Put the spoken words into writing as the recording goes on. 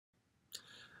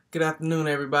Good afternoon,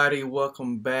 everybody.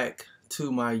 Welcome back to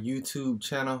my YouTube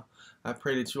channel. I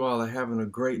pray that you all are having a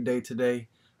great day today.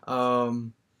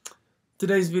 Um,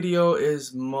 Today's video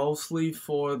is mostly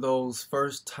for those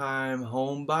first-time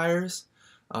home buyers.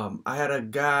 I had a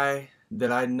guy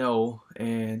that I know,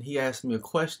 and he asked me a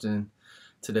question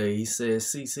today. He said,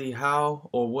 "CC, how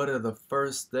or what are the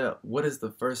first step? What is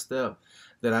the first step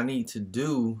that I need to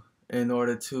do in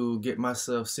order to get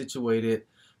myself situated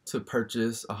to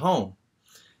purchase a home?"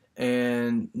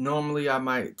 And normally I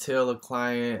might tell a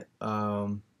client,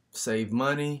 save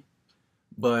money,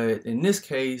 but in this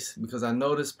case, because I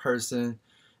know this person,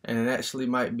 and it actually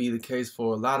might be the case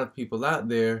for a lot of people out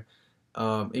there,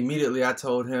 immediately I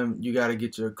told him, you got to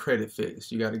get your credit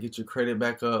fixed. You got to get your credit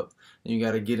back up, and you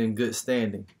got to get in good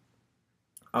standing.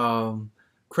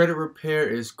 Credit repair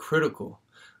is critical.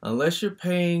 Unless you're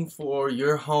paying for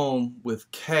your home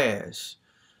with cash,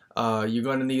 you're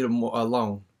going to need a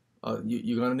loan.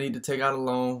 You're going to need to take out a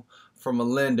loan from a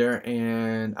lender,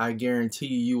 and I guarantee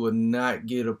you will not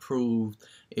get approved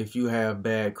if you have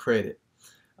bad credit.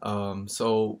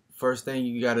 So first thing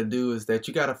you got to do is that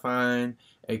you got to find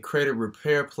a credit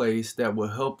repair place that will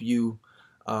help you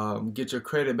get your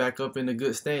credit back up into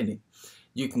good standing.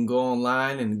 You can go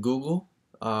online and Google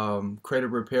credit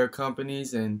repair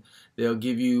companies, and they'll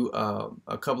give you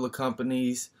a couple of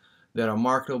companies that are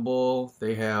marketable.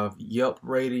 They have Yelp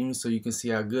ratings so you can see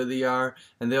how good they are,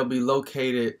 and they'll be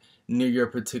located near your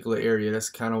particular area. That's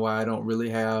kind of why I don't really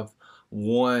have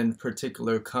one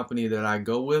particular company that I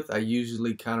go with. I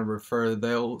usually kind of refer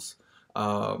those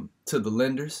to the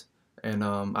lenders, and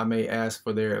I may ask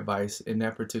for their advice in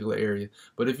that particular area.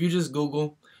 But if you just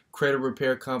Google credit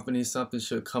repair company, something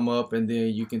should come up, and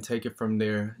then you can take it from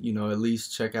there. You know, at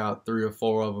least check out 3 or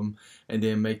 4 of them and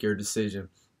then make your decision.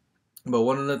 But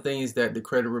one of the things that the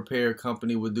credit repair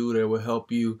company will do, that will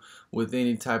help you with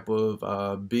any type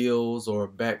of bills or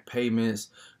back payments,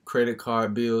 credit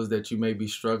card bills that you may be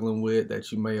struggling with,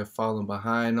 that you may have fallen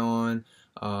behind on,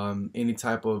 any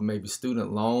type of maybe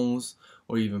student loans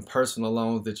or even personal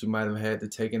loans that you might have had to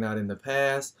taken out in the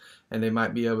past, and they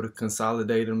might be able to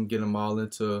consolidate them, get them all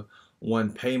into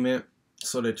one payment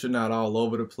so that you're not all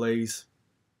over the place,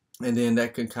 and then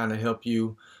that can kind of help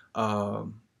you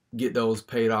get those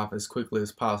paid off as quickly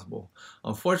as possible.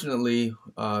 Unfortunately,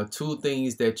 2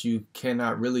 things that you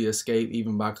cannot really escape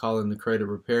even by calling the credit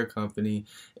repair company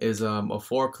is a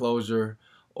foreclosure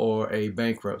or a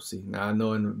bankruptcy. Now, I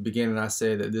know in the beginning I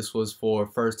said that this was for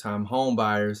first-time home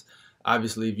buyers.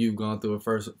 Obviously, if you've gone through a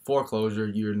first foreclosure,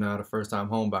 you're not a first-time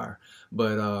home buyer.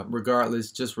 But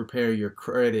regardless, just repair your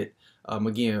credit.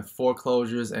 Again,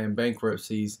 foreclosures and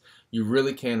bankruptcies, you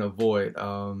really can't avoid.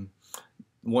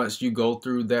 Once you go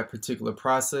through that particular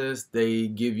process, they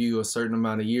give you a certain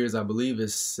amount of years. I believe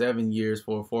it's 7 years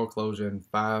for a foreclosure and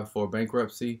 5 for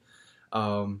bankruptcy.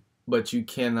 But you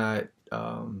cannot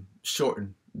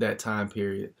shorten that time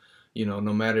period. You know,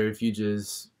 no matter if you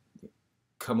just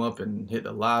come up and hit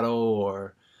the lotto,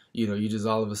 or you know, you just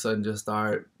all of a sudden just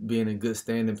start being in good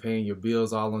standing, paying your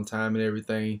bills all on time and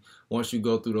everything. Once you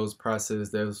go through those processes,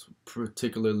 there's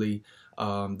particularly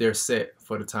they're set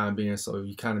for the time being, so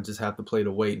you kind of just have to play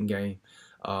the waiting game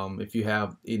if you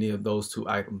have any of those 2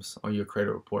 items on your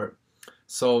credit report.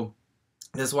 So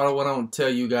that's what I want to tell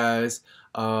you guys.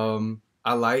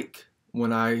 I like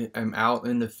when I am out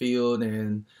in the field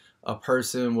and a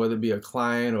person, whether it be a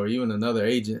client or even another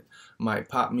agent, might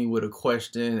pop me with a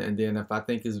question, and then if I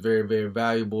think it's very, very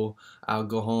valuable, I'll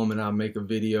go home and I'll make a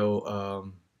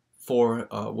video for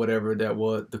whatever that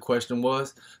was the question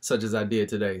was, such as I did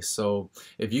today. So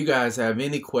if you guys have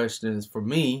any questions for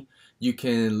me, you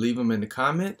can leave them in the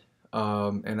comment,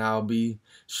 and I'll be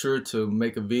sure to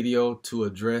make a video to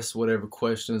address whatever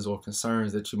questions or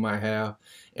concerns that you might have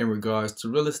in regards to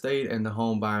real estate and the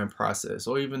home buying process,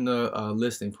 or even the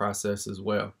listing process as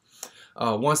well.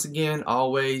 Once again,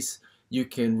 always, you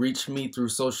can reach me through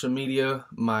social media.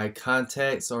 My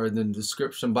contacts are in the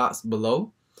description box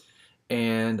below.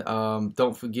 And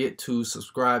don't forget to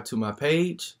subscribe to my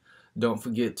page. Don't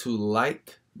forget to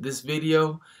like this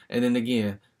video. And then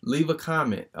again, leave a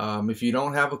comment. If you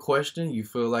don't have a question, you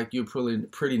feel like you're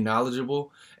pretty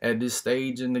knowledgeable at this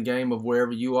stage in the game of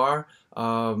wherever you are,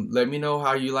 let me know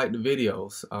how you like the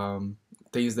videos.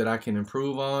 Things that I can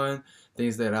improve on,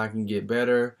 things that I can get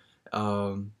better.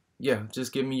 Yeah,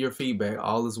 just give me your feedback.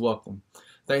 All is welcome.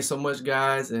 Thanks so much,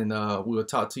 guys, and we'll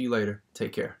talk to you later.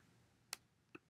 Take care.